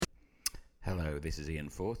Hello, this is Ian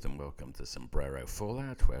Forth and welcome to Sombrero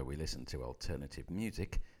Fallout, where we listen to alternative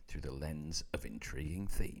music through the lens of intriguing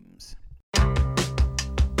themes.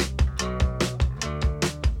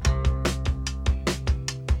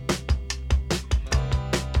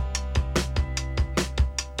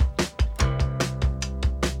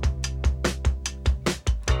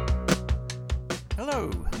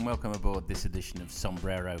 Hello and welcome aboard this edition of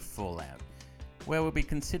Sombrero Fallout, where we'll be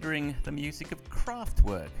considering the music of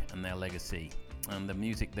Kraftwerk and their legacy. And the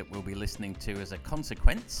music that we'll be listening to as a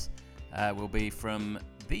consequence will be from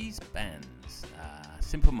these bands: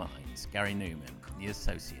 Simple Minds, Gary Newman, The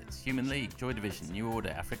Associates, Human League, Joy Division, New Order,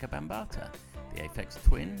 Afrika Bambaataa, The Aphex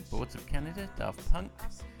Twin, Boards of Canada, Daft Punk,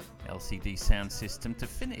 LCD Sound System to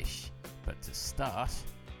finish. But to start,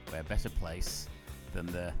 where better place than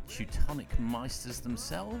the Teutonic Meisters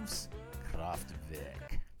themselves,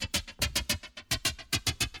 Kraftwerk.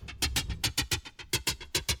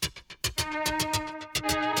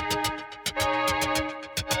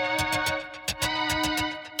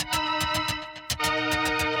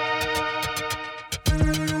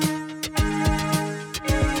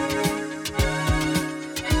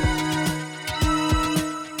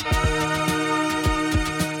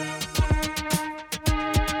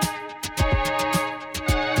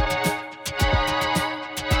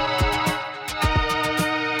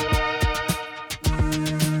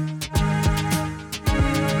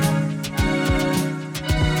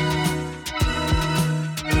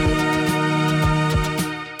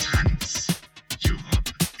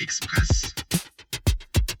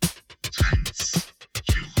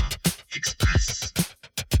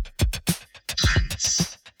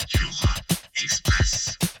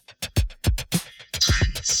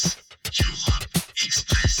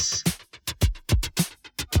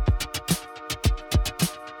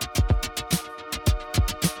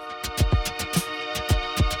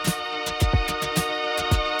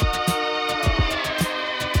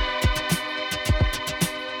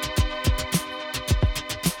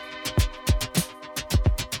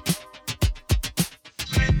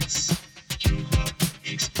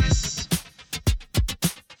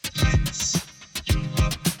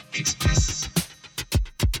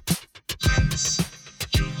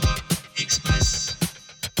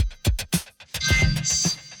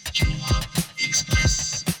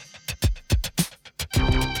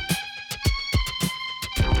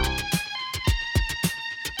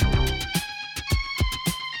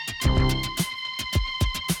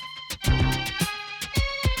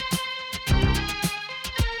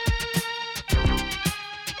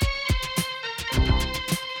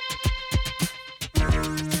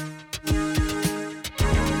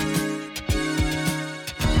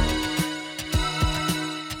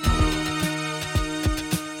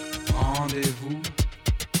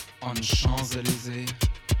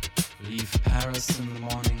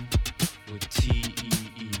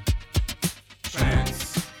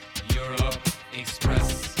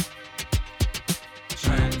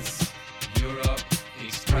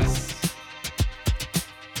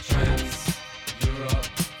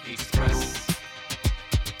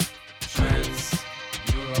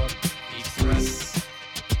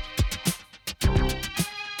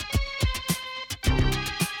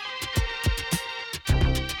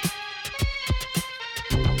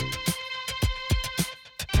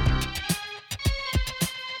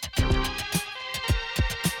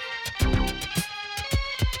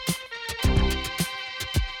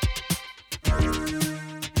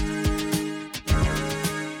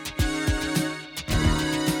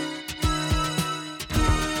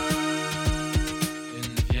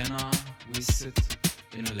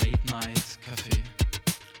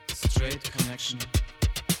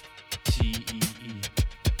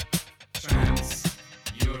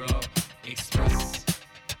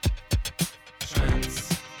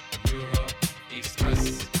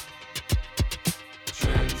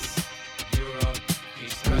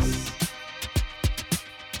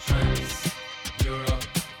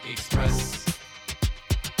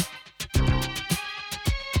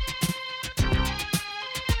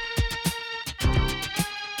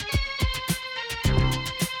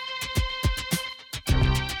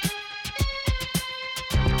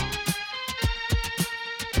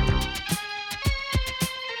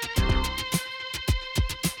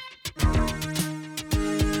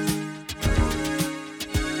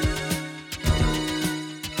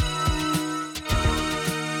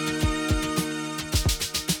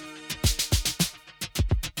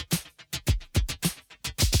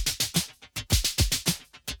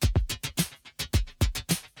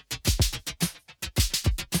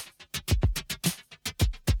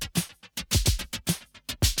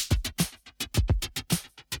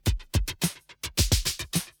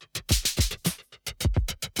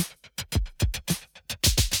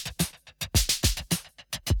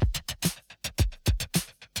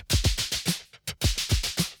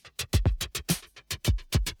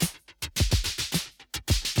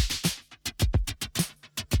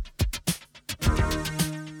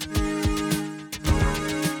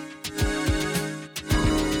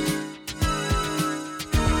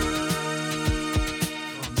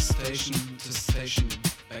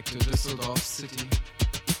 back to Düsseldorf City.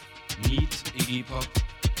 Meet Iggy Pop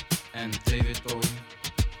and David Bowie.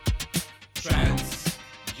 Trans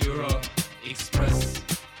Europe Express.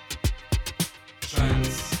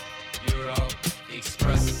 Trans Europe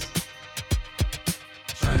Express.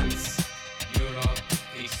 Trans Europe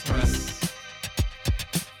Express.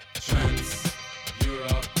 Trans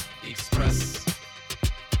Europe Express.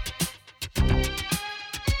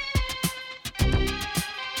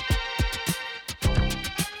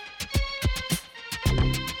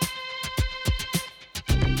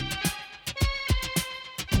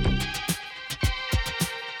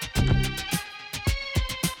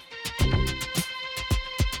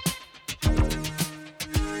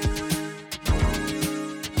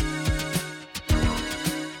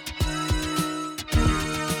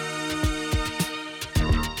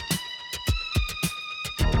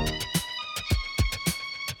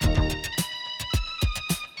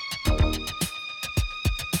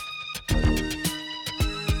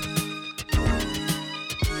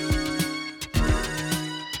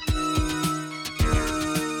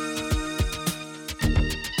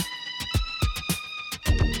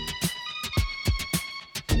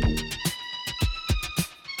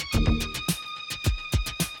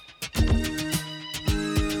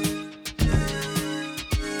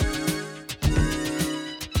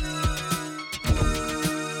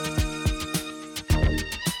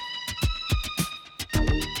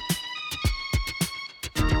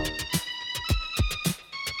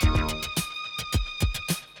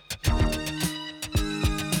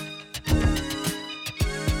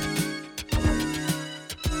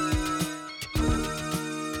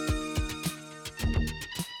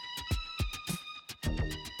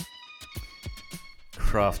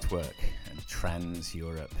 Kraftwerk and Trans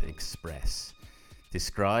Europe Express,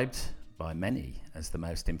 described by many as the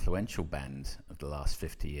most influential band of the last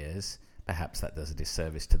 50 years. Perhaps that does a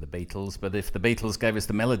disservice to the Beatles, but if the Beatles gave us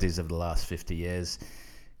the melodies of the last 50 years,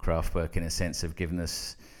 Kraftwerk in a sense have given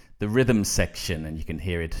us the rhythm section, and you can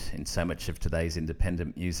hear it in so much of today's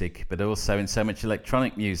independent music, but also in so much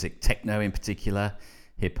electronic music, techno in particular,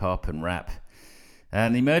 hip-hop and rap.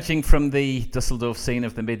 And emerging from the Dusseldorf scene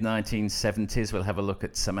of the mid-1970s, we'll have a look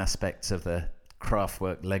at some aspects of the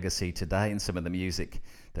Kraftwerk legacy today and some of the music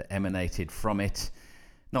that emanated from it,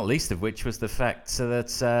 not least of which was the fact that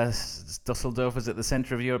Dusseldorf was at the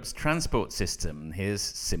centre of Europe's transport system. Here's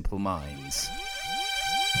Simple Minds.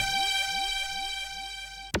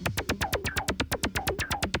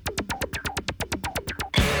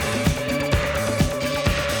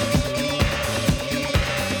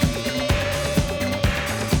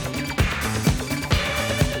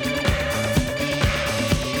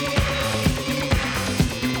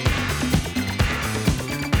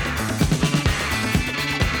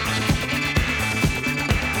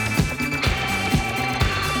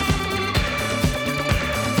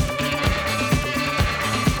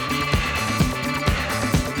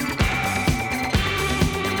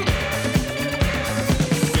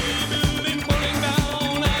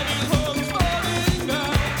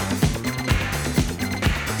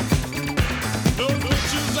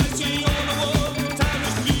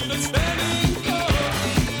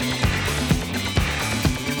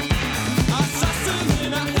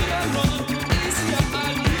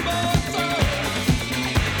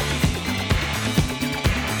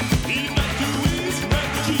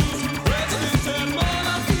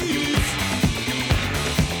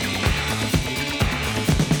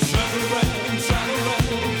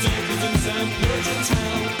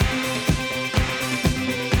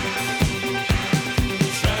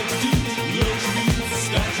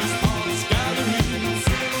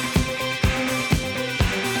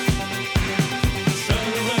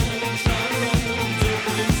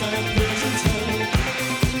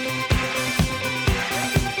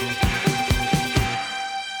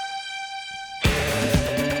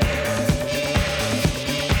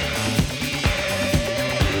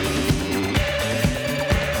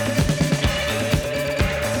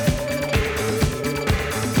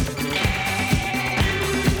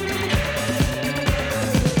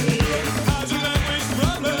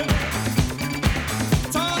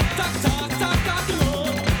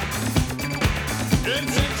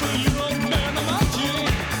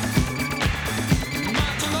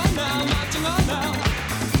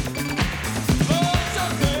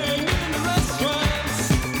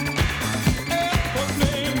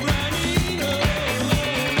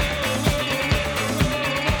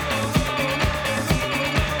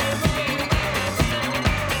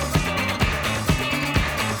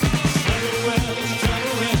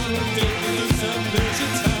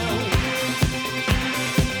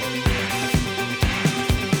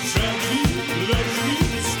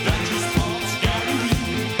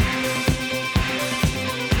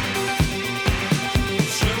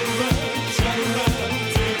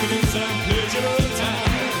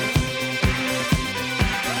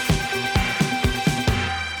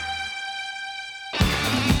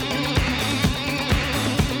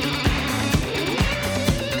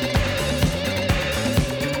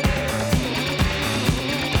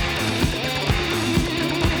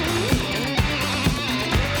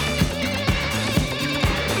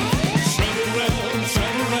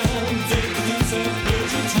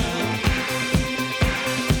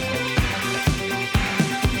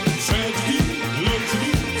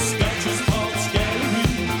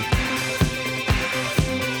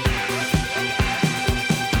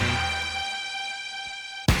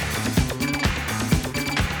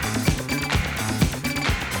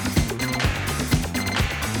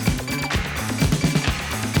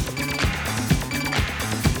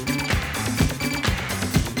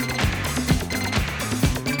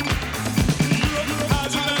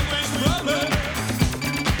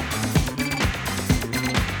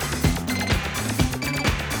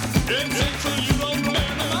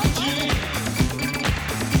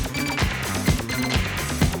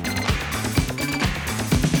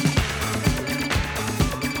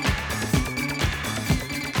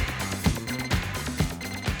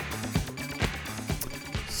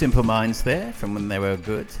 Simple Minds there from when they were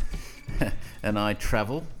good. And I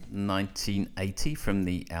Travel, 1980, from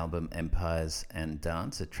the album Empires and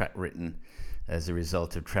Dance, a track written as a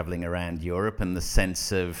result of travelling around Europe and the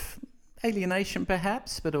sense of alienation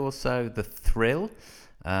perhaps, but also the thrill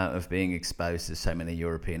of being exposed to so many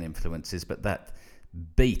European influences. But that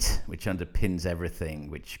beat which underpins everything,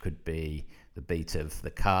 which could be the beat of the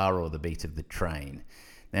car or the beat of the train.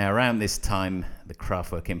 Now, around this time, the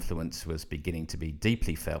Kraftwerk influence was beginning to be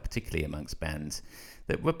deeply felt, particularly amongst bands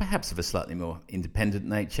that were perhaps of a slightly more independent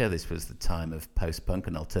nature. This was the time of post-punk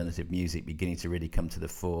and alternative music beginning to really come to the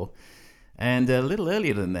fore. And a little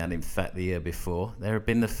earlier than that, in fact, the year before, there had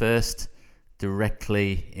been the first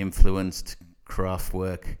directly influenced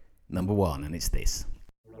Kraftwerk number one, and it's this.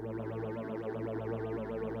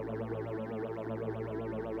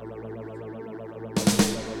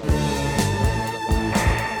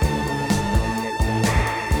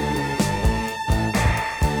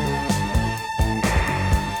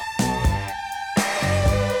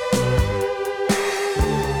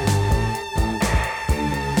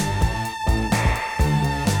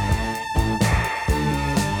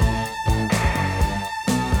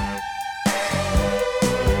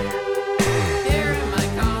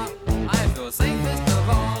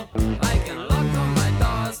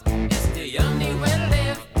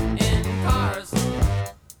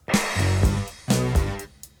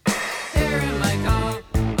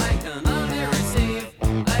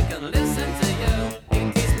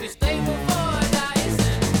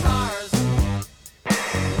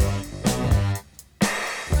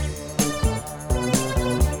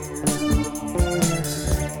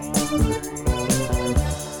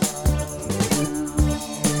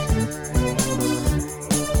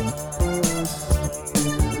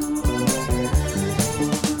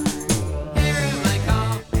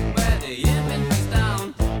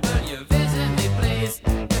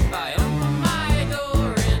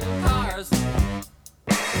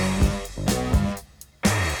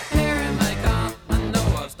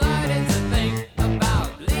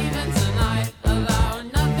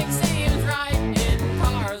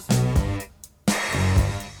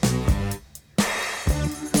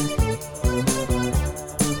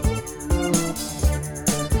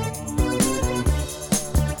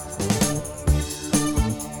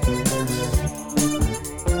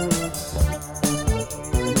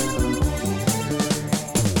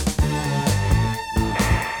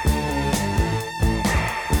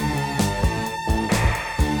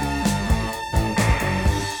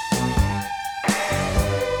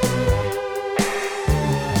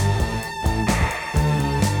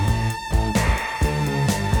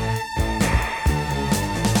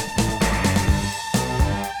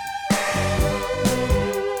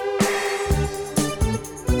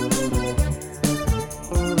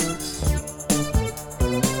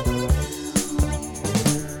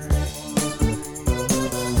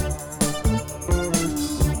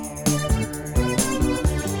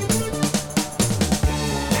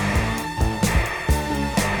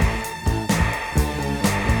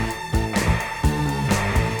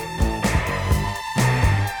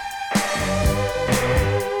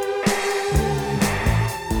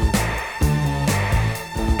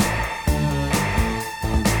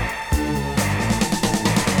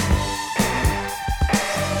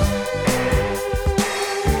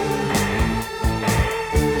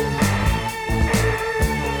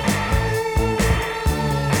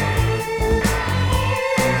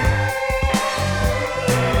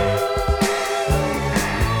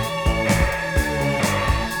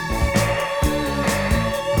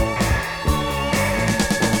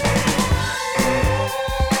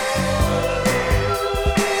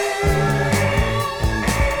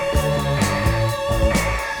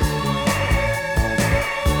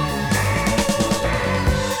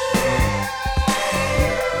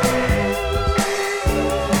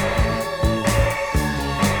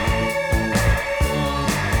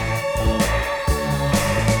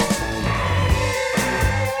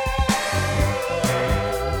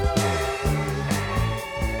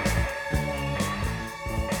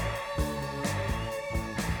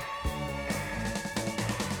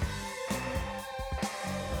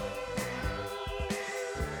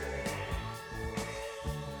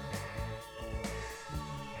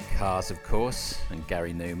 Cars, of course, and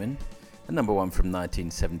Gary Newman, the number one from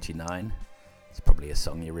 1979. It's probably a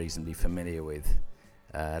song you're reasonably familiar with.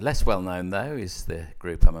 Less well known, though, is the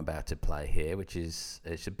group I'm about to play here, which is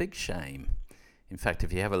it's a big shame. In fact,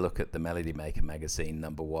 if you have a look at the Melody Maker magazine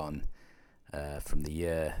number one from the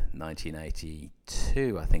year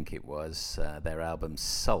 1982, I think it was, their album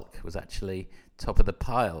Sulk was actually top of the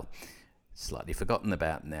pile. Slightly forgotten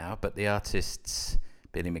about now, but the artists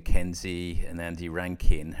Billy Mackenzie and Andy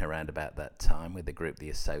Rankin around about that time with the group The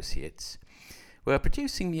Associates, were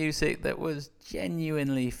producing music that was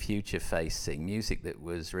genuinely future-facing, music that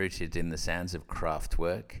was rooted in the sounds of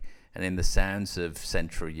Kraftwerk and in the sounds of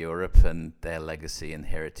Central Europe and their legacy and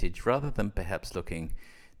heritage, rather than perhaps looking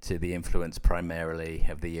to the influence primarily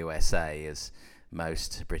of the USA, as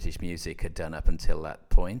most British music had done up until that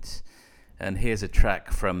point. And here's a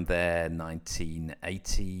track from their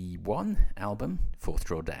 1981 album, Fourth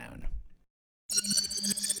Draw Down.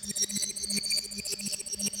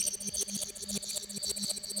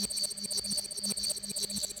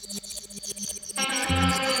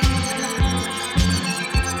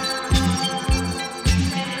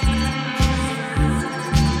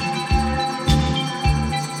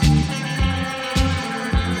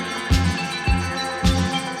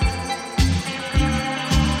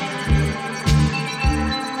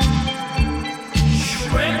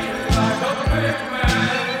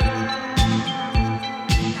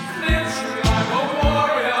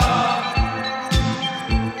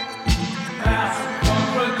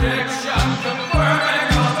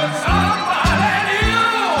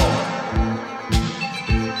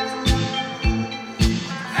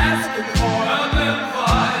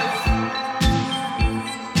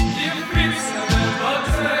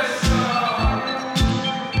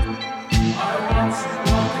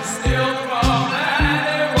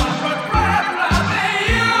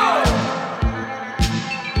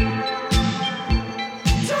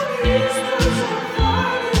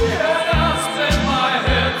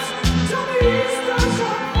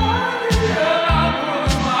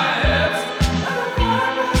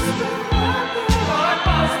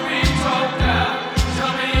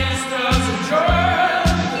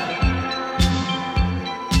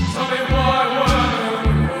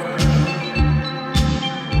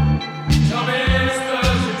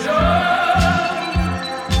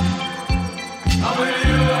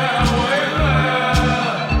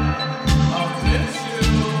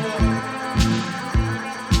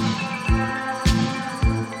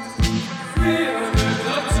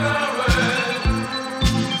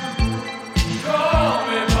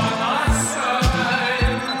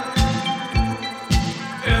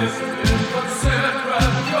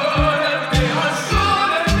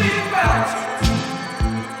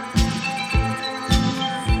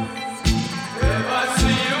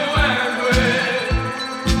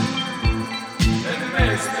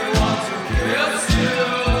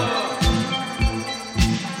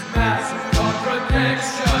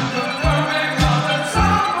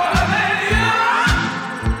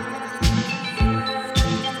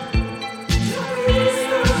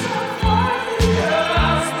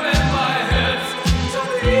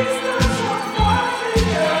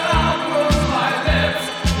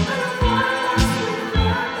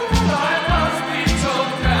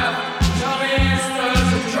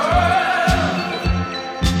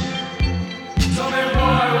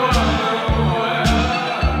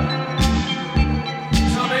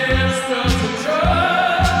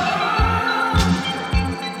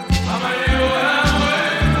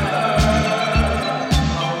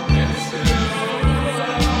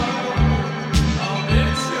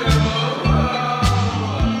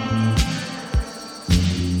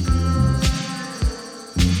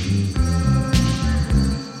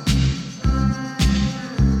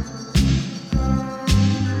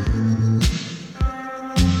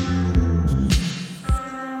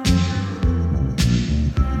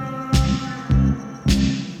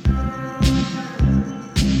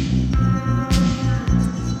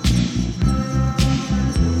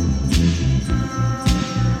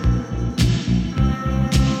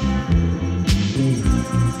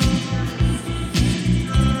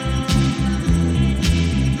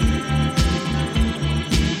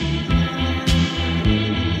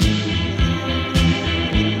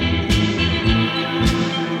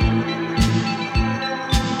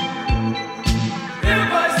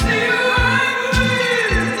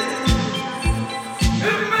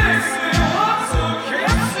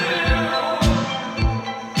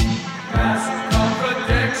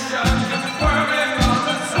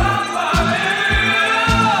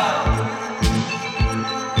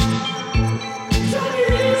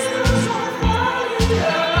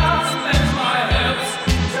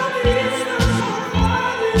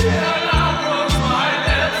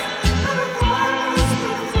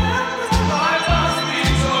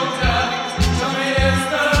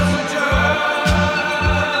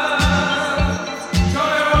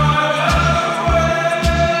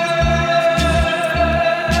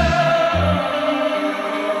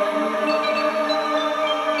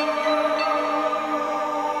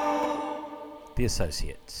 The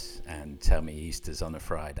Associates and Tell Me Easter's on a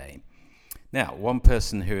Friday. Now, one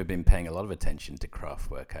person who had been paying a lot of attention to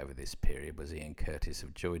Kraftwerk over this period was Ian Curtis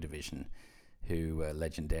of Joy Division, who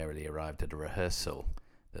legendarily arrived at a rehearsal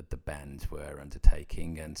that the band were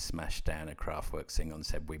undertaking and smashed down a Kraftwerk single and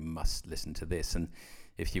said, "We must listen to this." And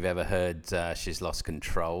if you've ever heard She's Lost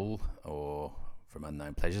Control, or from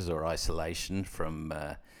Unknown Pleasures, or Isolation from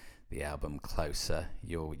the album Closer,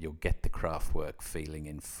 you'll get the Kraftwerk feeling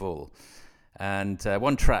in full. And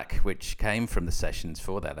one track which came from the sessions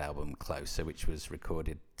for that album Closer, which was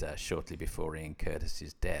recorded shortly before Ian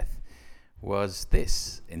Curtis's death, was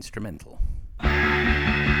this instrumental.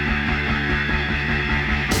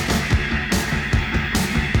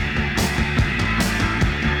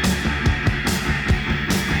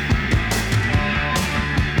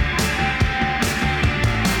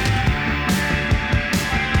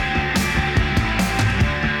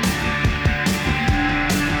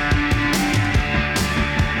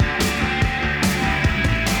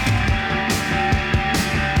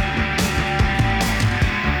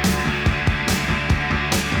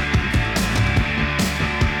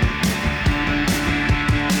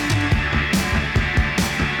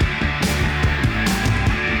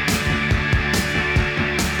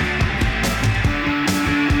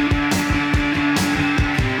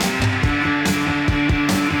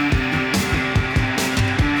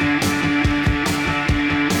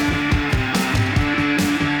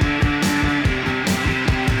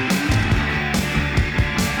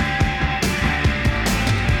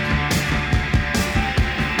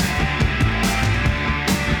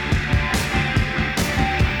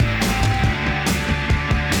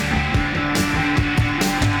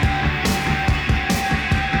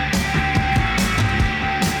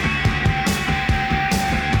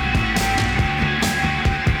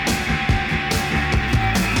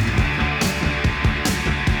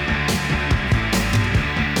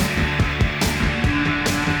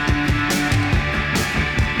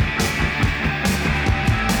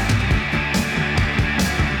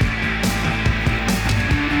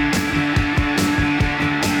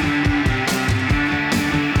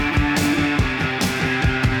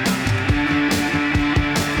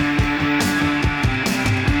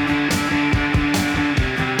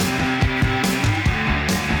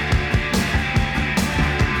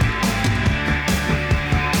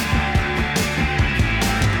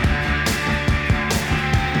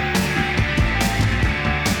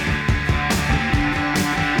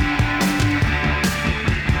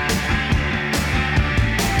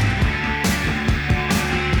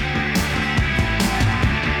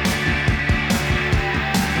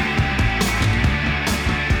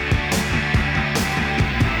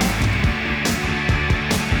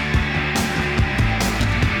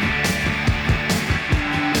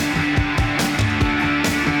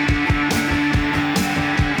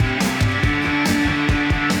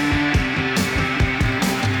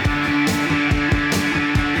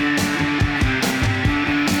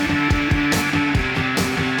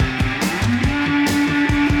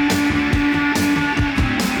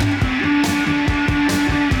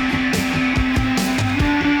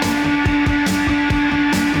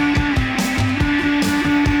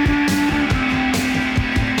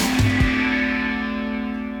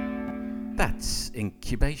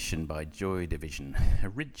 By Joy Division,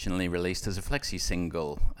 originally released as a flexi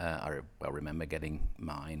single. I remember getting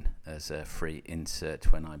mine as a free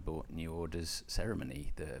insert when I bought New Order's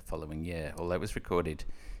Ceremony the following year, although it was recorded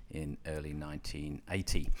in early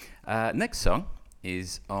 1980. Next song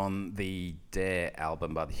is on the Dare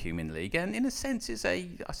album by the Human League, and in a sense is a,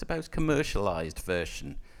 I suppose, commercialised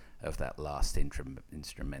version of that last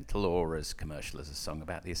instrumental, or as commercial as a song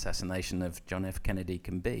about the assassination of John F. Kennedy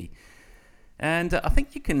can be. And I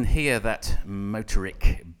think you can hear that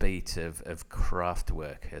motoric beat of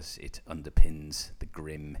Kraftwerk as it underpins the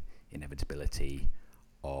grim inevitability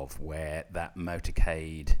of where that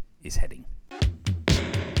motorcade is heading.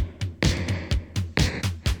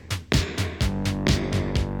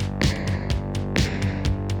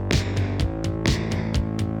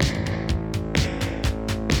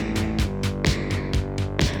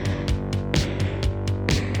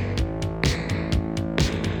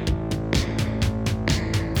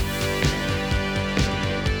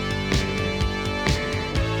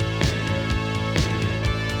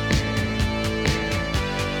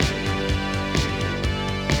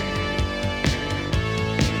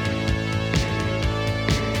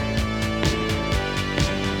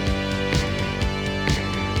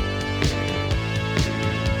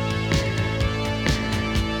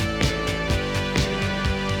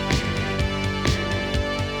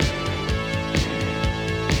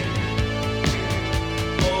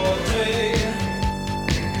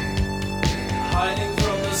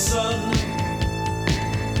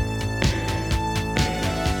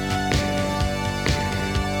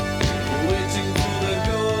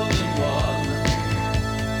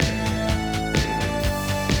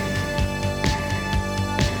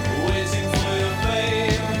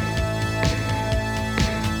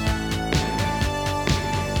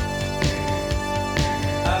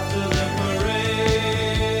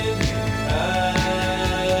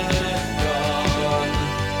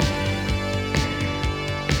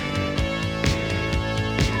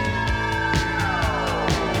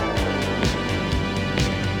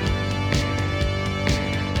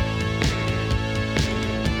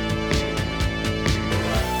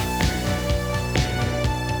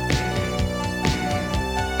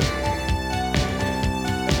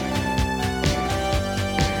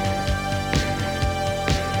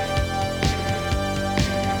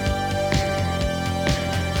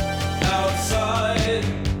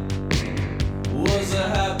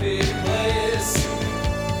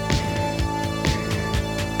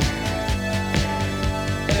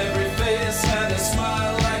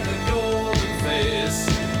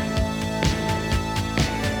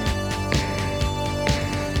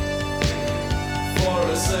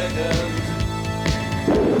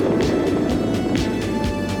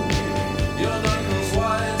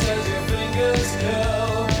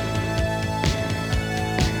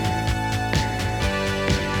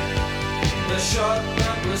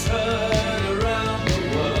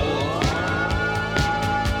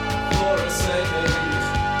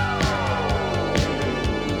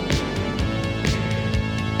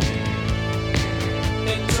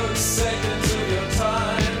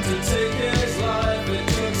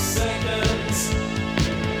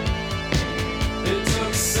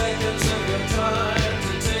 time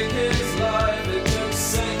to take his life. It took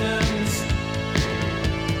seconds.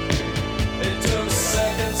 It took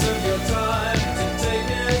seconds of your time to take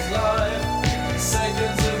his life.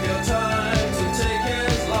 Seconds of your time to take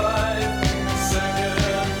his life.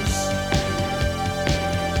 Seconds.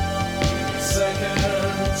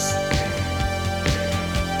 Seconds.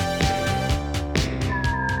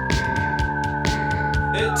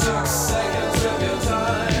 It took seconds of your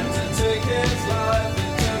time to take his life.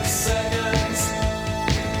 It took seconds.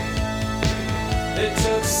 It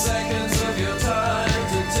took seconds of your time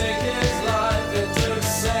to take his life. It took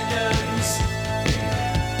seconds.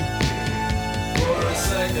 For a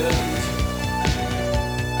second.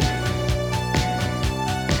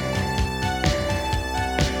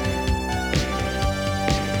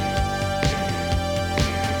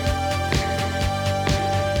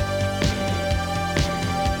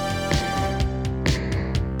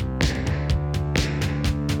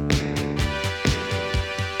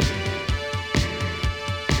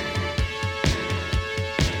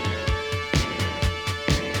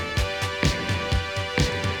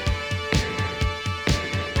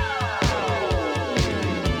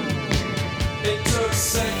 It took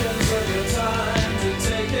seconds of your time to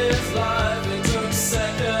take his life. It took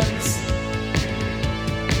seconds.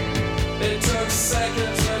 It took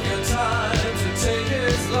seconds of your time to take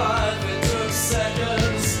his life. It took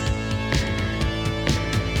seconds.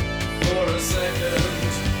 For a second.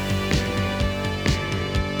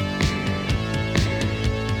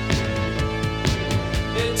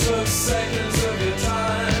 It took seconds of your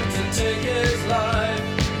time to take his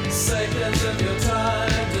life. Seconds of your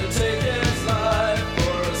time to take his life.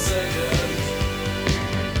 For a second.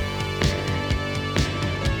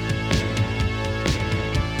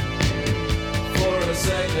 For a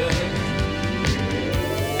second.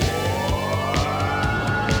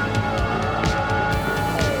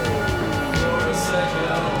 For a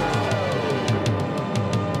second.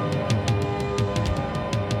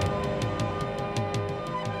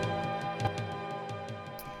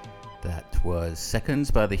 That was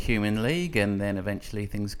Seconds by the Human League, and then eventually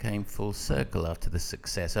things came full circle after the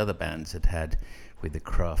success other bands had had with the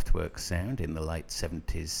Kraftwerk sound in the late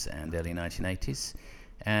 70s and early 1980s.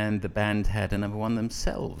 And the band had a number one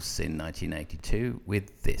themselves in 1982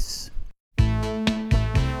 with this.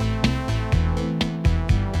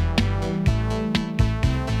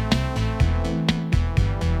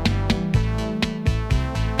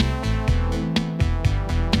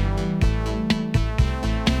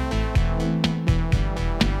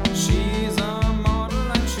 She's a model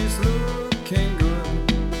and she's looking good.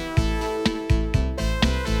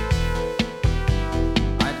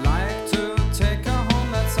 I'd like to take her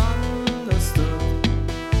home, that's understood.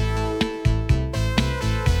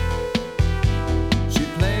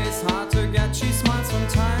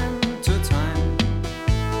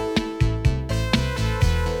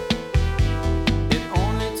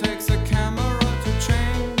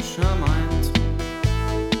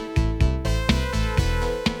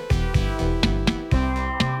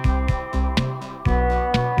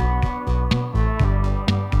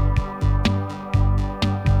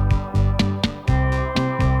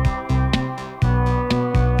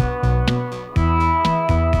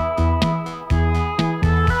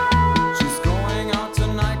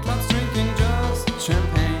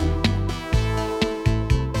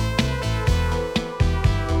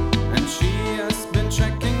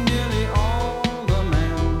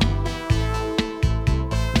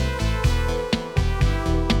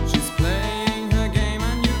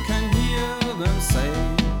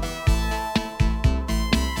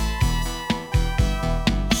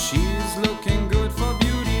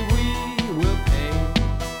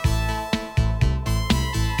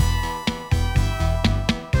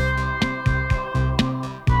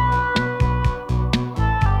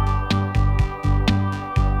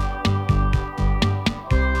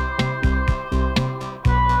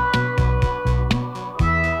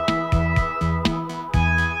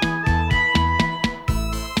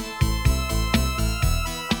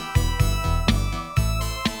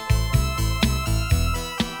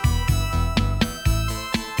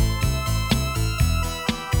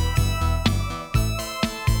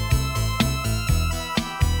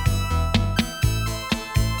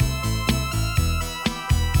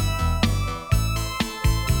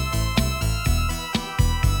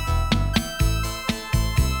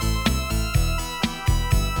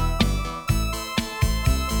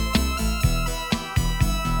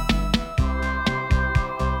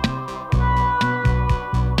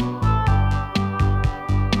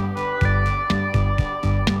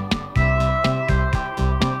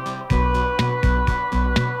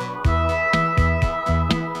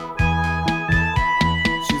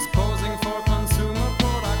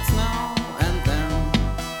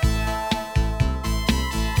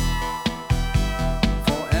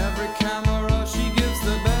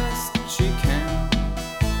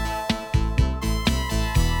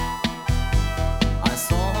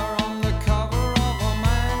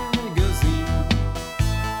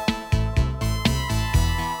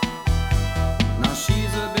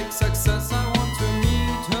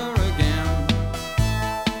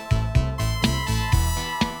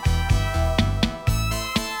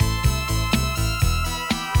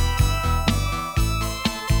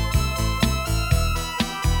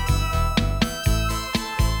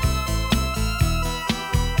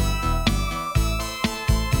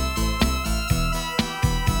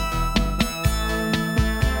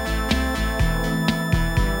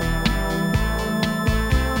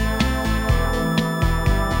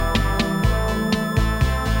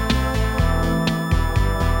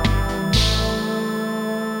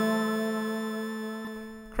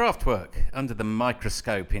 Kraftwerk, under the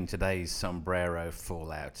microscope in today's Sombrero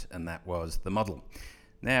Fallout, and that was The Model.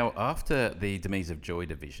 Now, after the Demise of Joy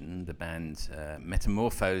division, the band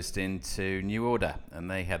metamorphosed into New Order, and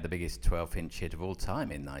they had the biggest 12-inch hit of all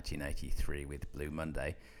time in 1983 with Blue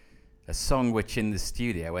Monday, a song which in the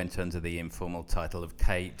studio went under the informal title of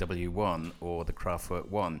KW1 or the Kraftwerk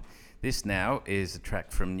 1. This now is a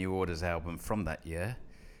track from New Order's album from that year,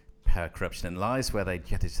 Power, Corruption and Lies, where they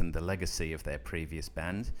jettisoned the legacy of their previous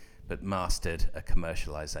band, but mastered a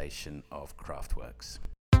commercialization of Kraftwerk's.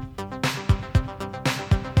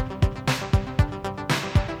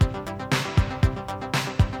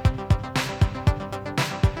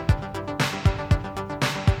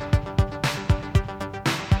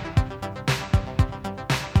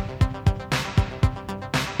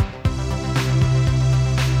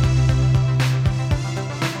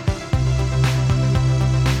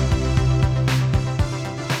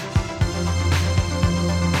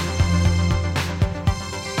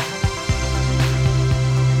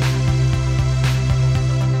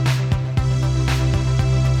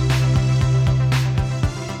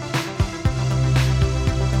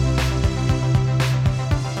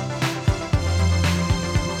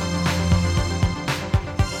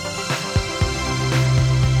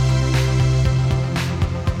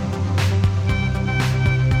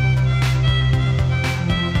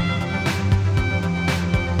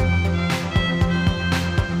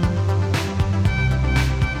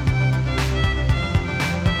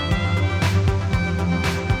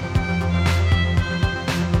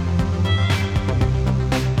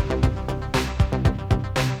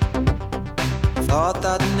 Thought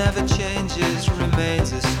that never changes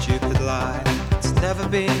remains a stupid lie. It's never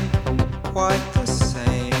been quite the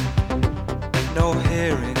same. No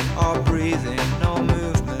hearing or breathing, no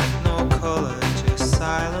movement, no color, just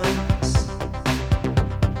silence.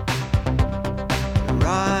 The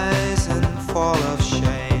rise and fall of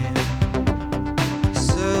shame, the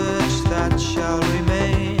search that shall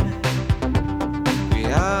remain. We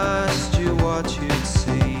asked you what you'd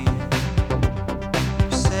seen.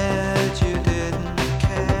 You said you didn't.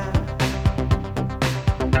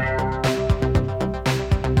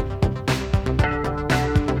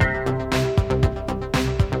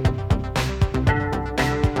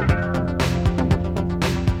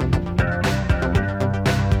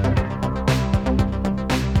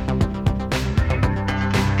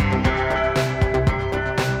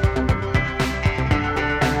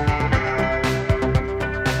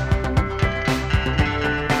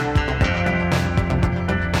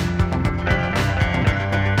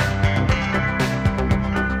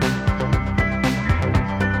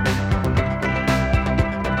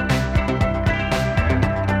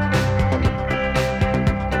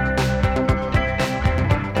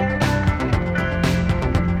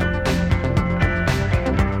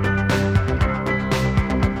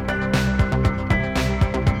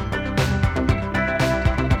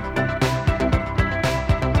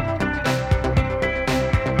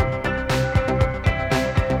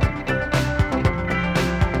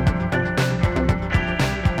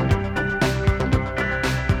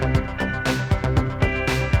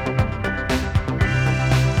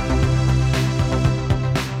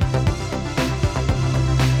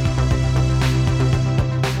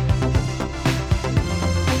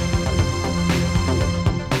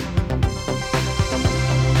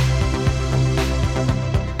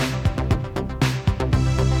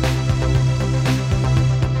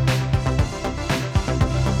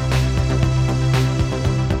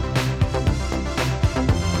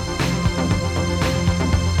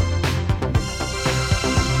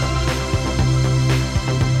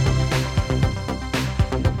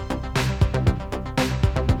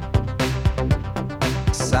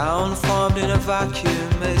 Sound formed in a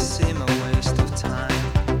vacuum may seem a waste of time.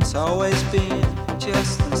 It's always been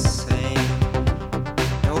just the same.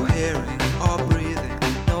 No hearing or breathing,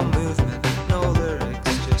 no movement, no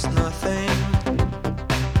lyrics, just nothing.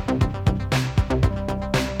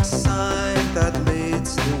 A sign that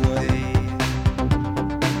leads the way,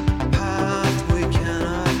 a path we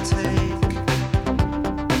cannot take.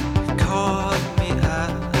 You caught me at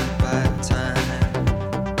a bad time,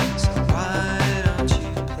 so why don't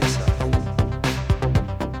you piss off?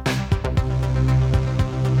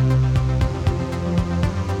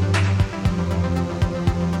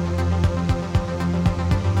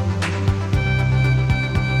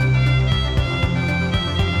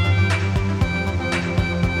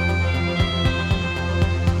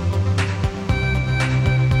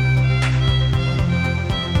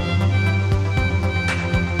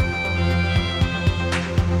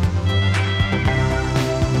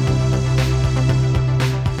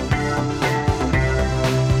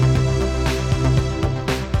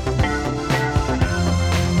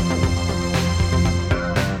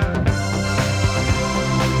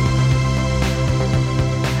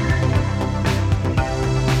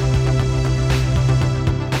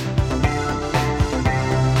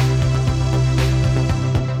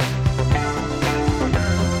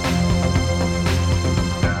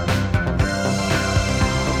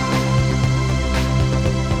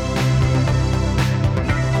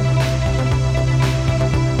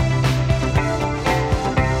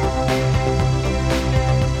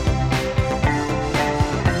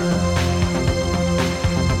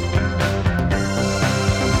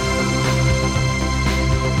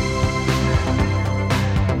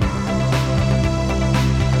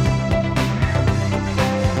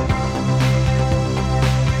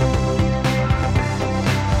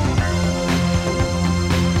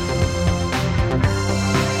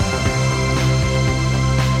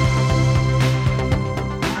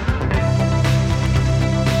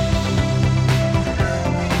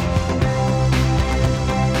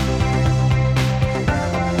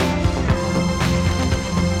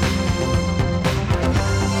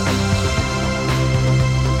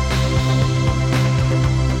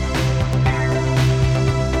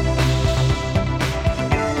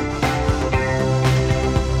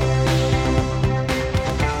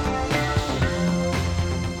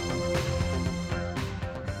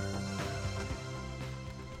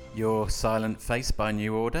 Your Silent Face by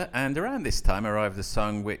New Order, and around this time arrived a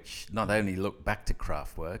song which not only looked back to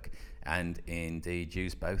Kraftwerk and indeed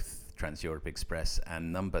used both Trans-Europe Express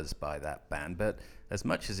and numbers by that band, but as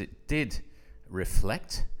much as it did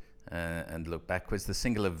reflect and look backwards, the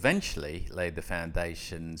single eventually laid the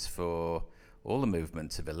foundations for all the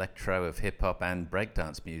movements of electro, of hip-hop and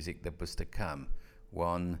breakdance music that was to come.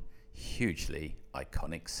 One hugely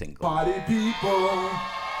iconic single. Party people,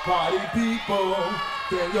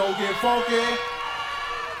 can yo get funky?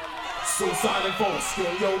 Sonic Force,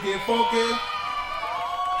 can yo get funky?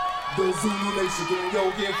 The Zulu Nation, can yo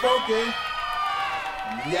get funky?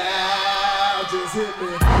 Yeah, just hit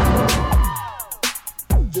me.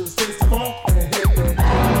 Just taste the funk and hit me.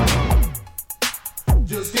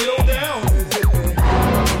 Just get on down and hit me.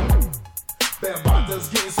 That body's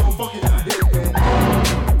getting so funky now, hit me.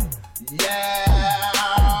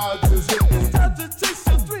 Yeah, just hit me. It's time to chase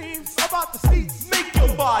your dreams about the seats. Make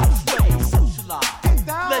your body sway, socialize. Get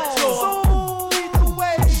down. Let your soul lead the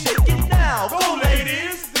way. Shake it now, go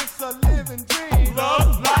ladies. This a living dream.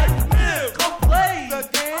 Love, life, live. Come play the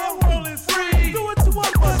game. Our world is free. Do what you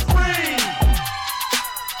want, but free.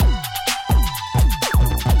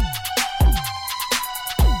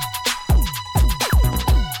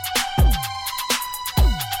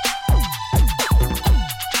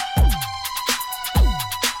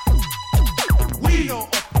 We know a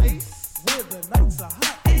place where the nights are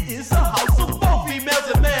hot. It is a house of both females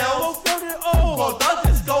and males. Well, does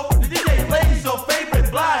this go? The DJ plays your favorite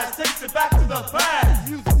blast, takes it back to the past.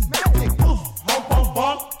 Music's magic. Poof, hump, hump,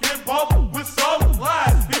 bump, get bumped with some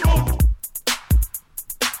blast. People.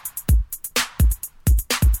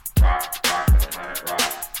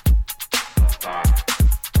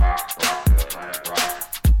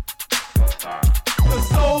 The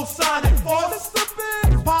Soul Sonic Force, the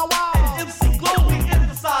big power, and MC Glow, we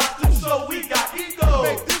emphasize to show we got ego.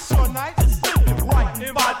 Make this your night, just live it right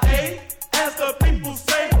in my day. As the people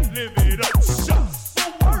say, live it up, shucks. So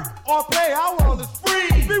work or play, our world is free.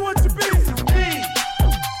 Be what you be, it's me.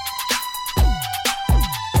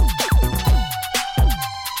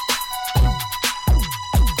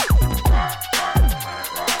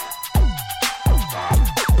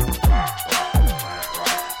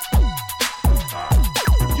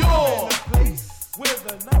 You're in a place where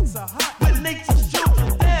the nights are hot, with nature's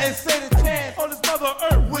children dance and say the chant on this mother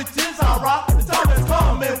earth, which is our rock. The time has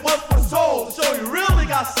come and what's for soul to show you really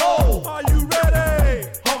got soul. Are you ready?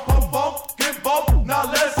 Hump, hump, bump, get bump. Now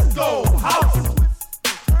let's go. House.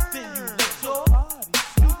 Then you let your body.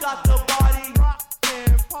 You got the body. Rock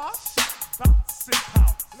and pop. Bounce and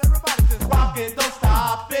pounce. And everybody just rock it, don't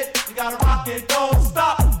stop it. You gotta rock it, don't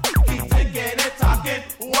stop. Keep ticking and talking,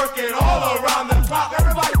 working all around the clock.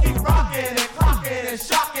 Everybody keep rocking and clocking and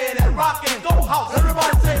shocking and rocking. Go house.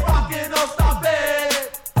 Everybody say rocking, don't stop it.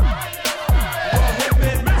 Hip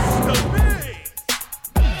it, Mr. Big.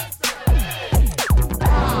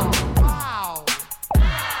 Wow.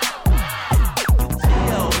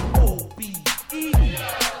 G-L-O-B-E.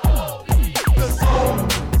 The Soul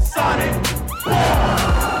Sonic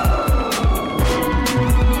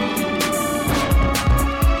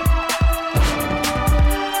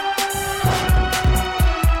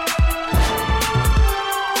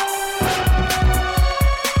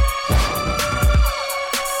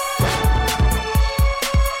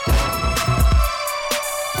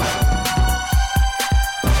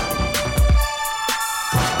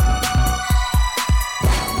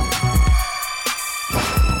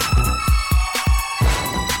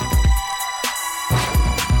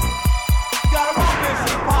gotta rock this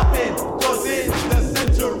and pop it, 'cause in the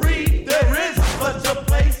century there is such a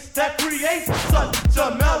place that creates such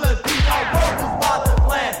a melody. Our world was by the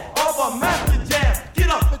plan of a master jam. Get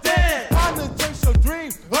up and dance. Time to chase your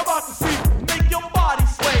dreams about to see. Make your body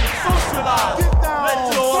sway, socialize. Get down.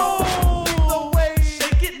 Let your soul lead the way.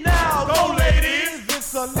 Shake it now, go ladies.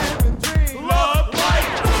 It's a living dream. Love, life,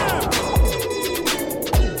 live.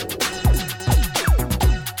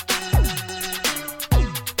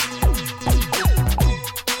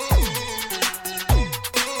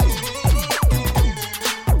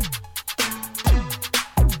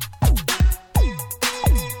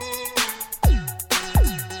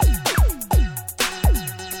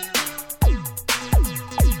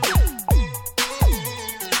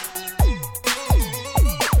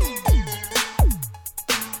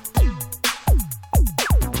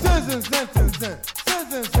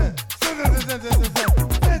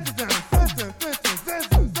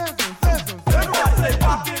 Everybody say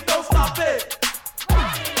rock it, don't stop it.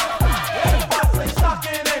 Everybody say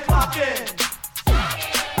shocking and clocking.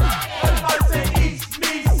 Everybody say east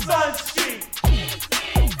meets sun sheet.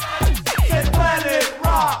 Say planet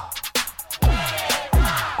rock.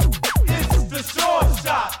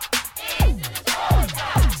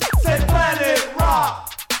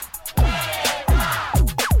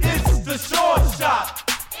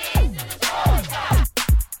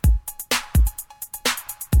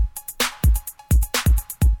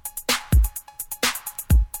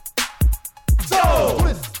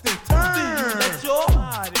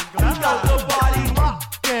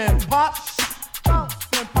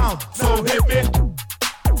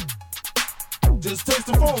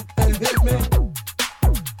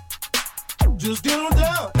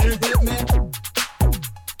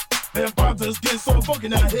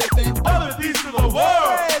 now hit me. Love and peace to the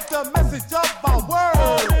world. Spread the message of my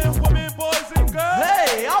world. Men, women, boys, and girls.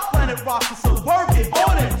 Hey, I'm Planet Rocker, so work it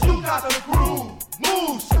on it. You got the groove.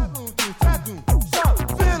 Move, feel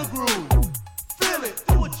the groove. Feel it,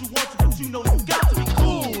 do what you want to, but you know you got to be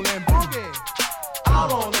cool and boogie.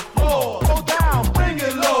 Out on the floor, go down, bring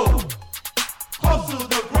it low. Close to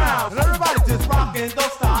the ground. And everybody just rockin',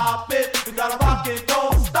 don't stop it. You gotta rock it,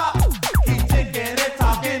 don't stop. Keep thinking and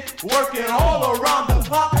talking, working all around the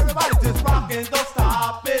clock. Everybody just rockin', don't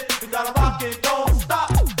stop it. You gotta rock it, don't stop.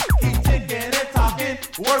 Keep thinking and talking,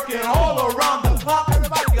 working all around the clock.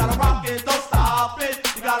 Everybody gotta rock it, don't stop it.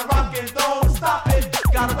 You gotta rock it, don't stop it.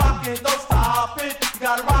 You gotta rock it, don't stop it. You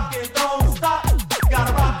gotta rock it, don't stop. You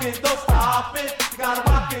gotta rock it, don't stop it. You gotta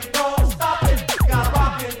rock it, don't stop it. You gotta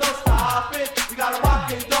rock it, don't stop it. You gotta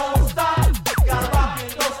rock it, don't stop. You gotta rock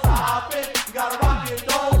it, don't stop it. You gotta rock it,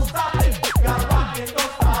 don't stop it. You gotta rock it, don't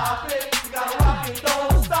stop it. You gotta rock it,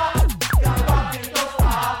 don't stop. You gotta rock it, don't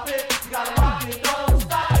stop it. You gotta rock it, don't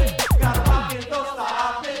stop it. You gotta rock it, don't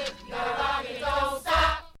stop it. You gotta rock it, don't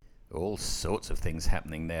stop. All sorts of things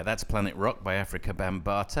happening there. That's Planet Rock by Afrika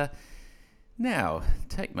Bambaataa. Now,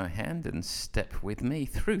 take my hand and step with me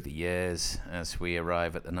through the years as we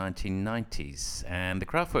arrive at the 1990s. And the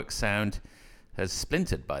Kraftwerk sound has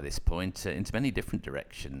splintered by this point into many different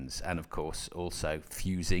directions, and of course also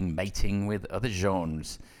fusing, mating with other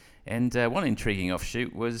genres. And one intriguing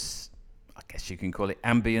offshoot was, I guess you can call it,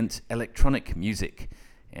 ambient electronic music.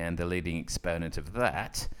 And the leading exponent of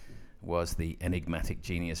that was the enigmatic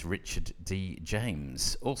genius Richard D.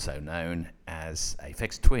 James, also known as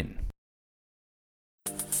Aphex Twin.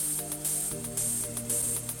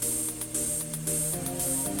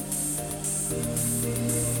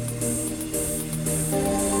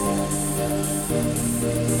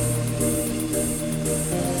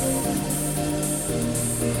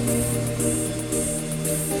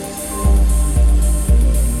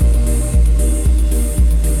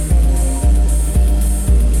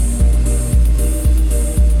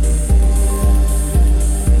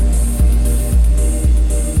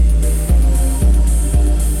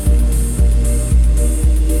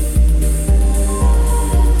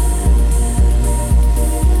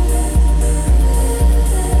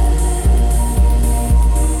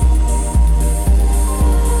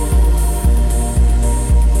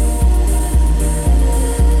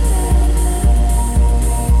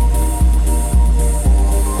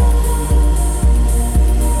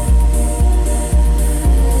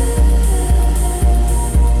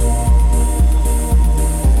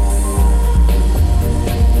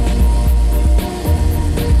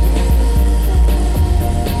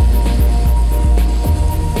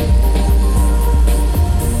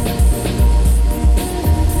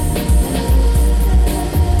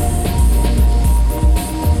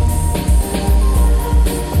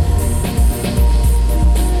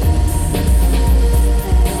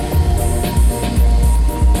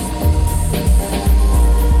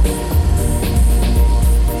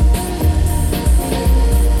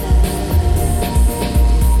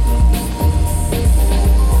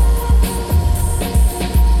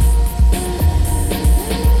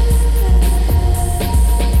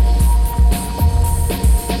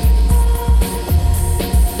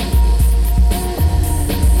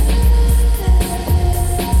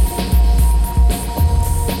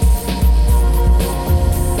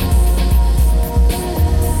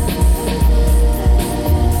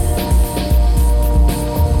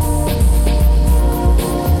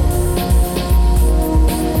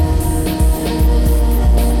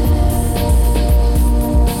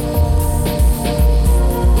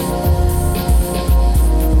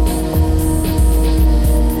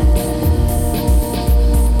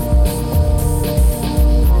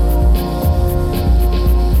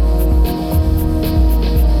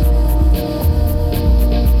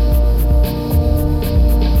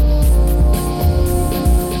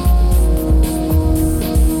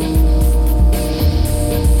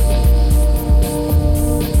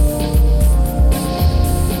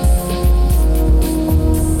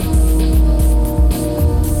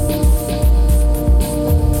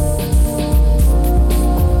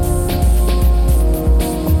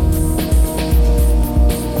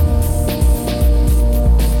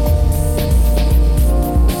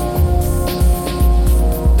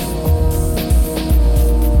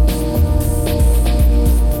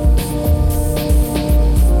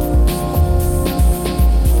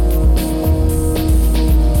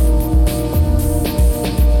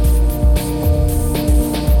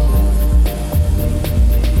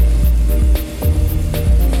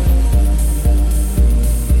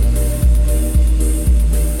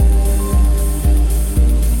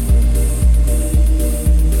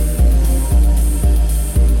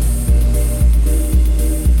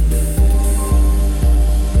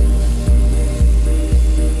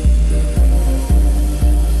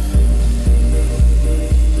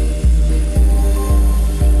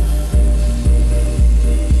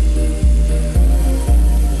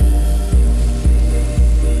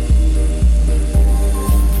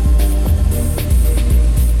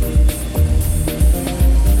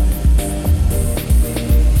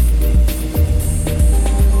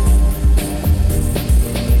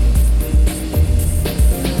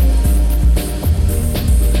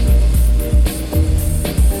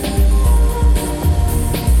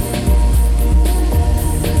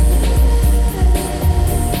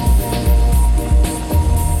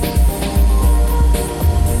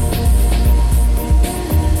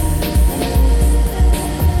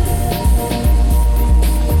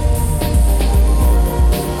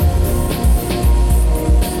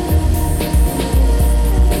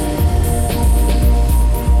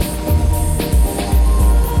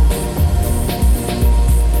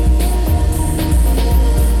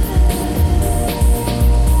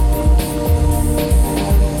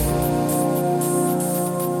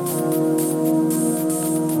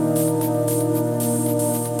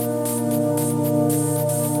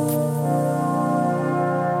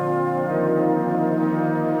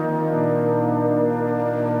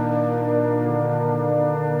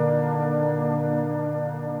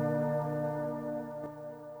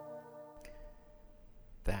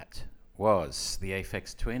 was the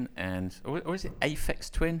Aphex Twin, or is it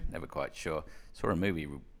Aphex Twin? Never quite sure. Saw a movie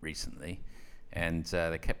recently, and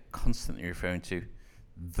they kept constantly referring to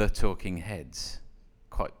the Talking Heads.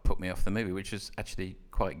 Quite put me off the movie, which was actually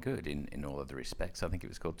quite good in all other respects. I think it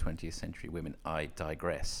was called 20th Century Women. I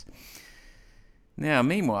digress. Now,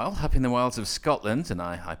 meanwhile, up in the wilds of Scotland, and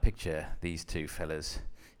I picture these two fellas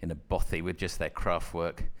in a bothy with just their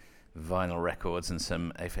Kraftwerk vinyl records and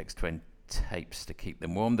some Aphex Twin tapes to keep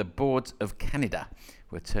them warm. The Boards of Canada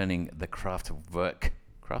were turning the Kraftwerk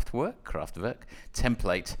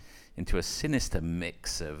template into a sinister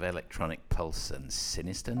mix of electronic pulse and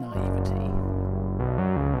sinister naivety.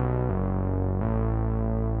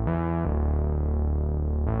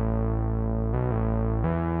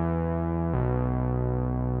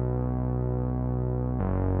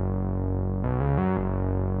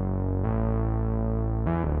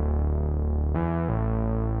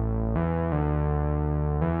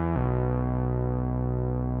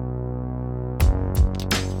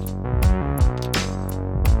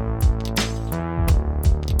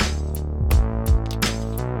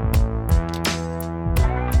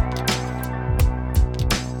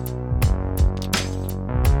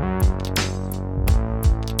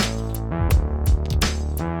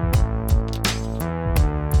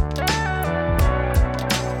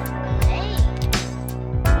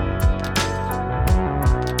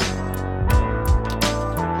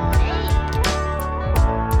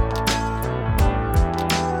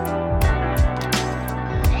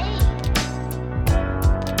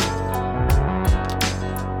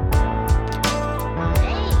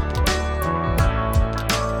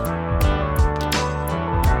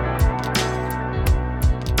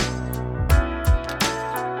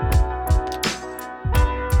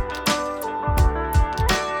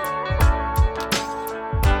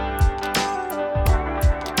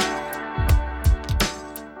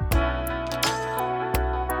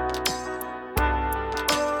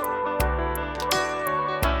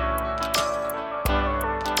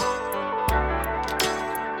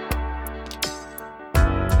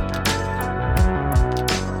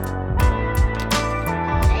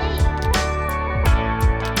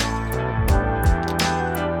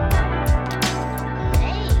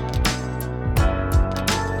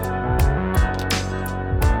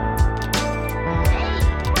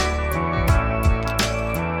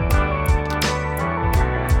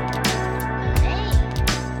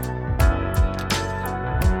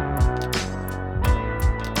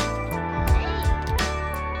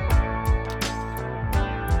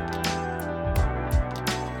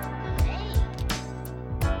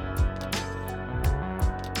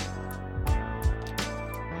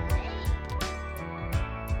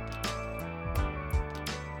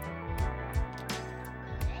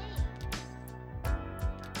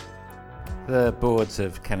 The Boards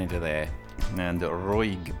of Canada there, and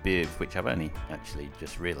Roig Biv, which I've only actually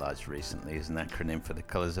just realised recently is an acronym for the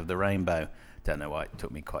colours of the rainbow. Don't know why it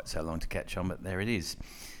took me quite so long to catch on, but there it is.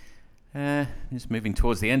 Just moving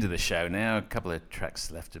towards the end of the show now, a couple of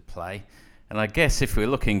tracks left to play. And I guess if we're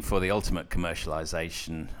looking for the ultimate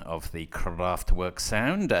commercialisation of the Kraftwerk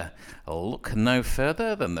sound, look no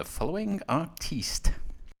further than the following artiste.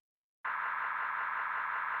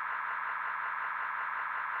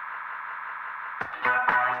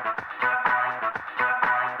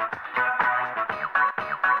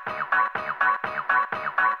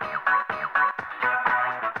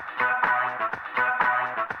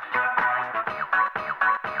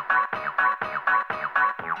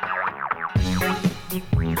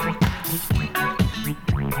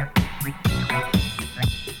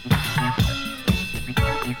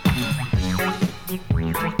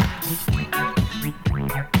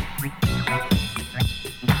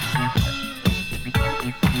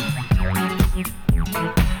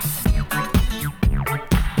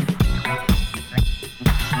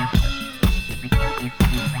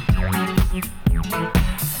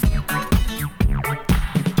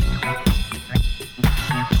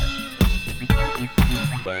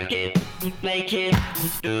 Make it,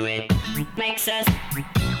 do it, makes us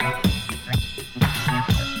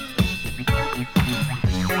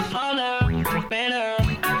harder, better,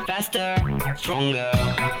 faster, stronger.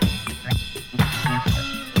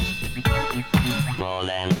 More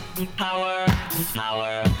than power,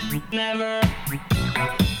 never,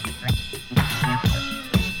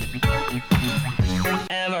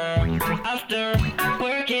 ever, after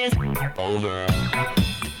work is over.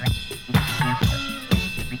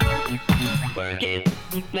 Work it,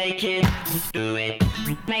 make it, do it,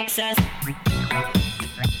 makes us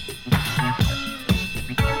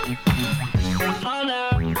harder,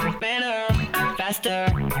 better, faster,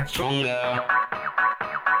 stronger.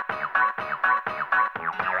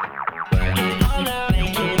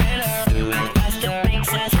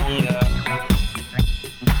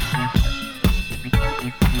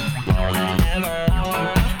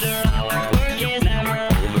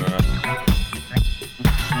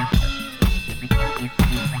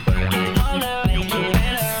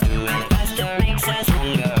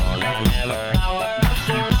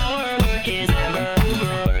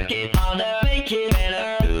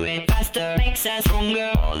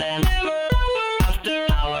 longer. All than ever. After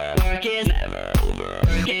hour, work is never over.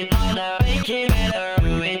 Work it harder, make it better.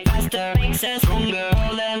 Do it faster, makes us stronger.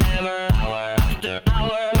 All than ever. Hour after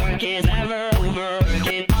hour, work is never over. Work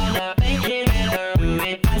it harder, make it better. Do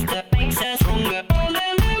it faster, makes us stronger. All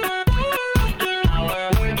than ever. After hour,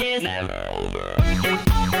 work is never over. Work it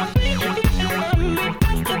harder, make it better. Do it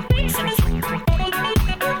faster, makes us stronger. All than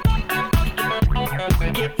ever. After hour,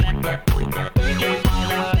 work is never over. Work it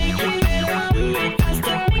harder, make it better. Do it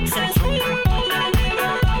faster, makes us stronger. All than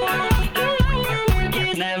ever. Hour after hour, work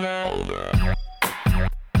is never over.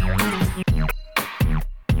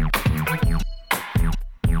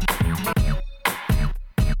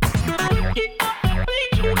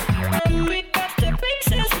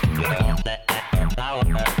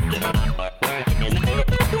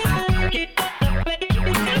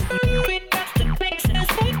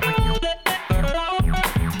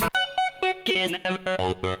 Never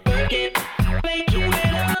over. Work it, make it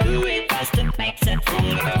better. Do it faster, makes it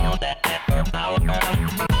stronger. All that ever power.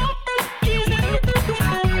 Work is never over.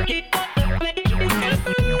 Work it faster, make it better.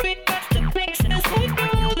 Do it faster, makes it stronger.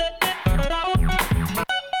 All that ever power.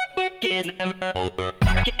 Work is never over.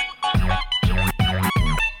 Work it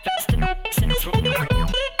faster, makes it stronger. All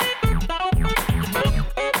that ever power.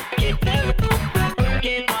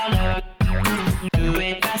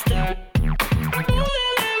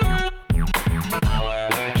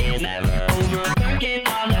 Work it never over. Work it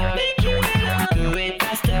harder. Do it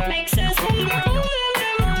faster.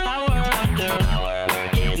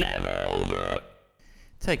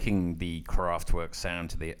 Taking the Kraftwerk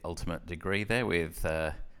sound to the ultimate degree there with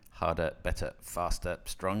harder, better, faster,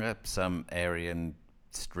 stronger, some Aryan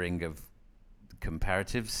string of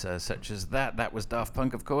comparatives such as that. That was Daft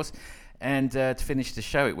Punk, of course. And to finish the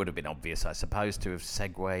show, it would have been obvious, I suppose, to have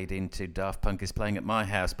segued into Daft Punk is Playing at My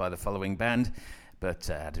House by the following band. But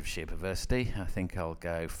out of sheer perversity, I think I'll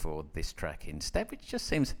go for this track instead, which just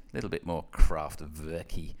seems a little bit more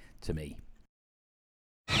Kraftwerky to me.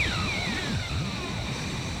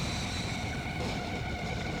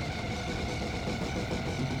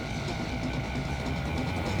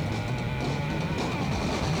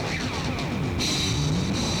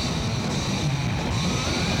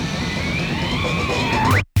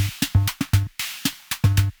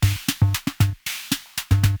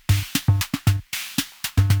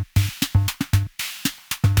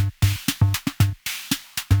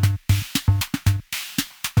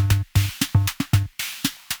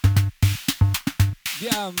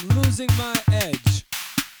 Yeah, I'm losing my edge.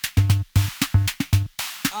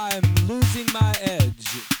 I'm losing my edge.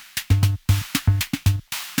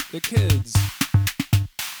 The kids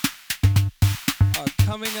are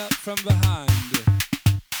coming up from behind.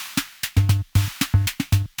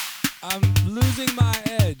 I'm losing my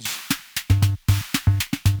edge.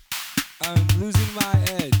 I'm losing my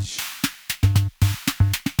edge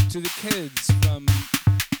to the kids from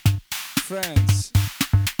France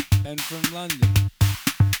and from London.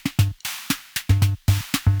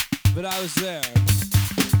 But I was there.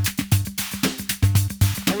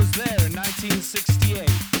 I was there in 1968.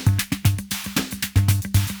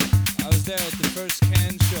 I was there at the first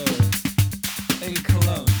Cannes show in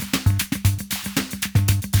Cologne.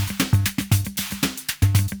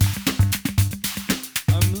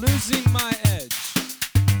 I'm losing my edge.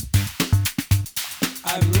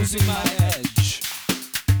 I'm losing my edge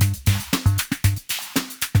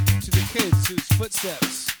to the kids whose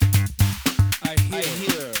footsteps I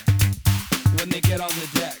hear when they get on the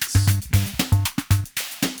decks.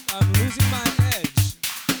 I'm losing my edge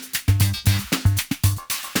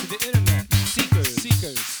to the internet seekers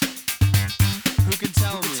who can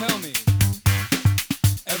tell me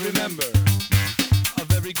every member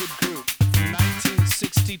of every good group from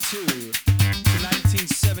 1962 to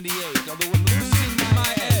 1978. Although I'm losing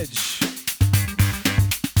my edge,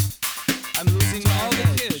 I'm losing all the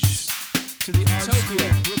kids to the art school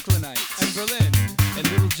Brooklynites and Berlin and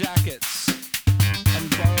Little Jackets and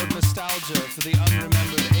borrowed nostalgia for the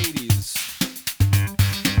unremembered 80s.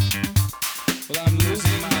 Well, I'm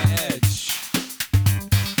losing my edge.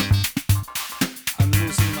 I'm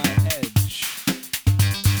losing my edge.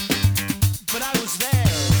 But I was there.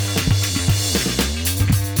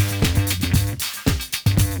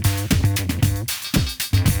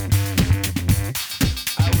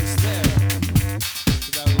 I was there.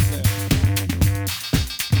 'Cause I was there.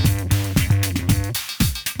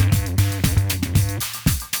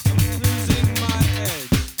 I'm losing my edge.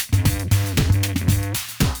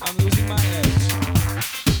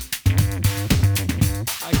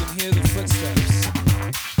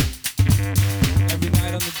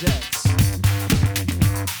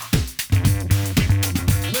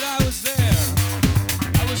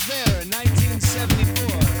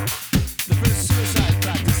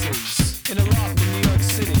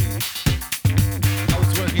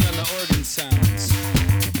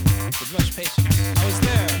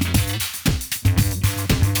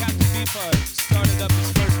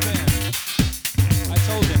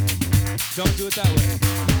 Do it that way.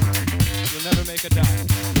 You'll never make a dime.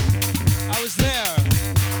 I was there.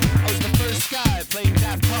 I was the first guy playing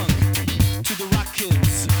Daft Punk to the Rock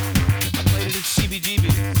Kids. I played it at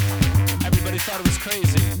CBGB. Everybody thought it was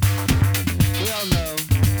crazy. We all know.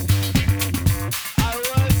 I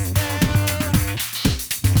was there.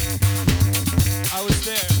 I was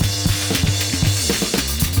there.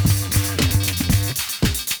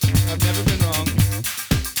 I've never been wrong.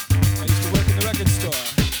 I used to work in the record store.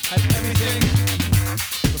 Had everything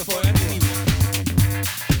before anyone.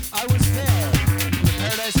 I was there in the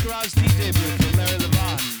Paradise Garage DJ booth with Larry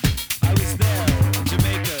Levan. I was there in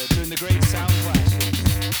Jamaica during the great sound clashes.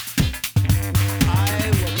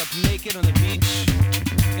 I woke up naked on the beach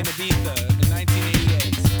in Ibiza in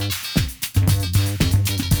 1988.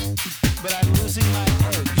 But I'm losing my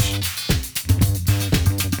edge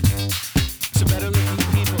to better looking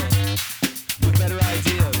people with better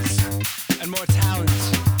ideas and more talent.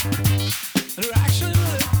 And who are actually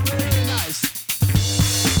really nice.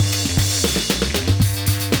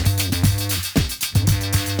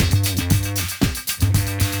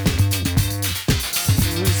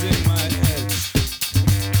 Losing my edge.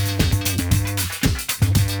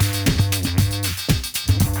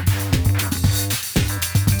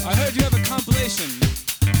 I heard you have a compilation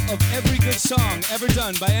of every good song ever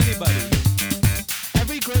done by anybody.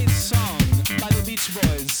 Every great song by the Beach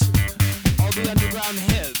Boys. All the underground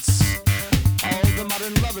hits. All the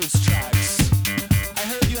Modern Lovers tracks. I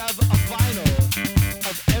heard you have a vinyl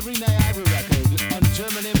of every Niagara record on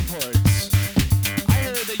German imports. I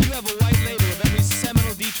heard that you have a white label of every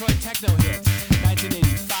seminal Detroit techno hit,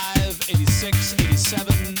 1985, 86,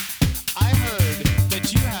 87. I heard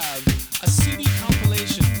that you have a CD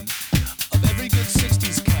compilation of every good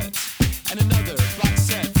 60s cut and another box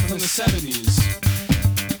set from the 70s.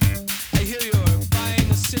 I hear you're buying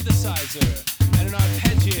a synthesizer and an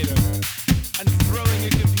arpeggiator and throwing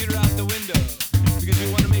your computer out the window because you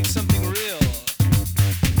want to make something real.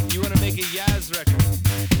 You want to make a Yaz record.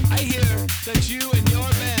 I hear that you and your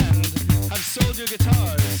band have sold your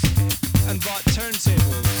guitars and bought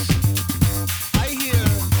turntables. I hear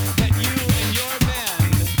that you and your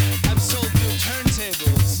band have sold your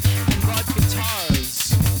turntables and bought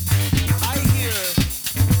guitars. I hear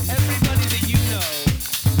everybody that you know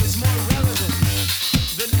is more relevant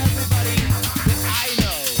than everybody that I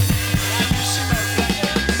know.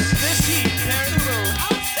 This heat, Peru,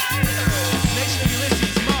 Outsiders, Nation of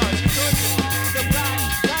Ulysses, Mars, Georgia, the Black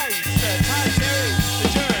Dice, Todd Terry, The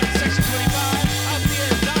Turn, Section 25, up the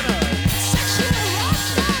Arizona, Section Rock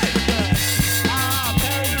Track,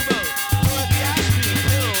 Peru, Dorothy Ashby,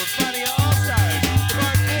 Bill, Fania All-Stars, The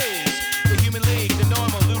Barcades, The Human League, The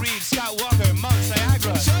Normal, Lou Reed, Scott Walker, Monks,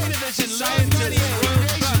 Niagara, Joy Division, Scientist, Royal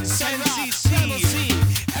Crux, NCC,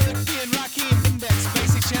 Eric B. and Rakim, Index,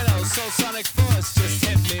 Basic Channel, Soul Sonic Force, Just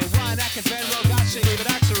Hit Me, Juan Atkins, Van Roll, Gotcha, David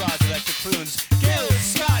Axelrod, Electric Prunes, Gil,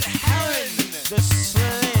 Scott, Heron, The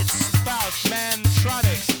Slits, Spout,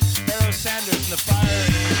 Mantronics, Barrow Sanders, and the Fire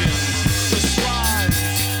Engines, The Swans,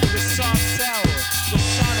 The Soft Cell, The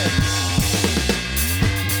Sonics,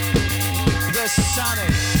 The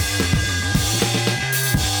Sonics,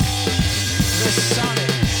 The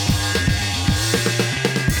Sonics,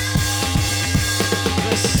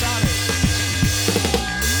 The Sonics.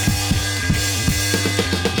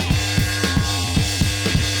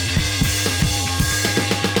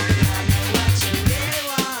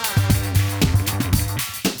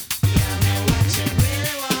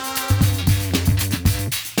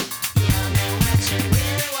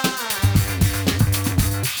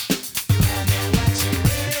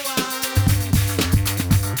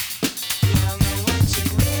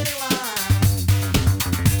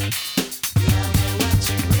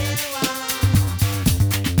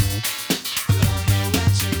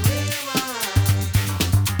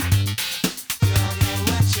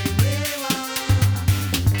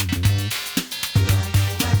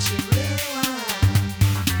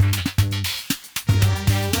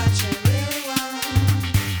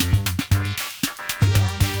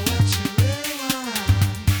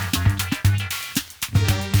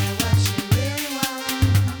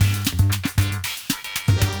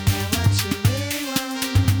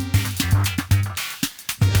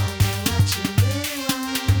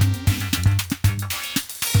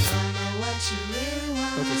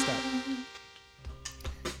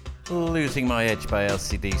 Losing My Edge by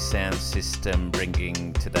LCD Sound System,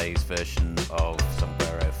 bringing today's version of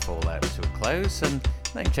Sombrero Fallout to a close, and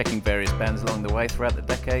name-checking various bands along the way throughout the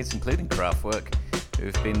decades, including Kraftwerk,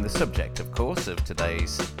 who've been the subject, of course, of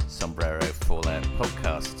today's Sombrero Fallout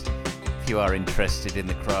podcast. If you are interested in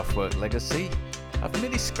the Kraftwerk legacy, I've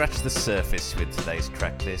merely scratched the surface with today's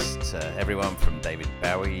track list. Everyone from David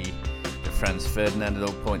Bowie to Franz Ferdinand at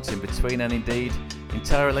all points in between, and indeed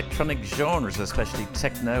entire electronic genres, especially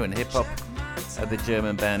techno and hip-hop, of the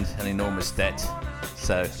German band An Enormous Debt.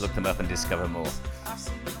 So look them up and discover more.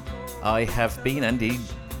 I have been, and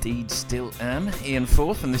indeed still am, Ian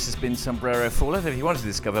Forth, and this has been Sombrero Fallout. If you want to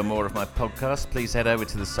discover more of my podcast, please head over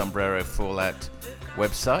to the Sombrero Fallout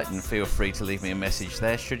website and feel free to leave me a message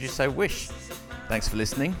there should you so wish. Thanks for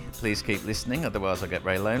listening. Please keep listening, otherwise I'll get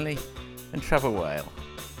very lonely, and travel well.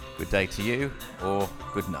 Good day to you, or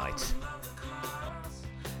good night.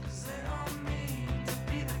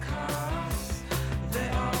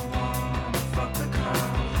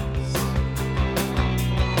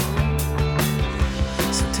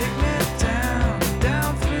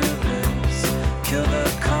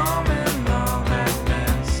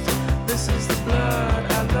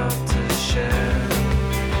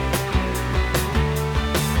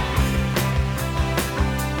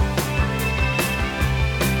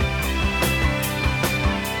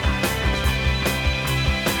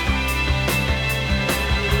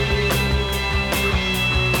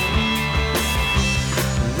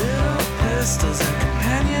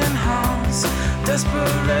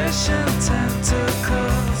 Desperation tentacles.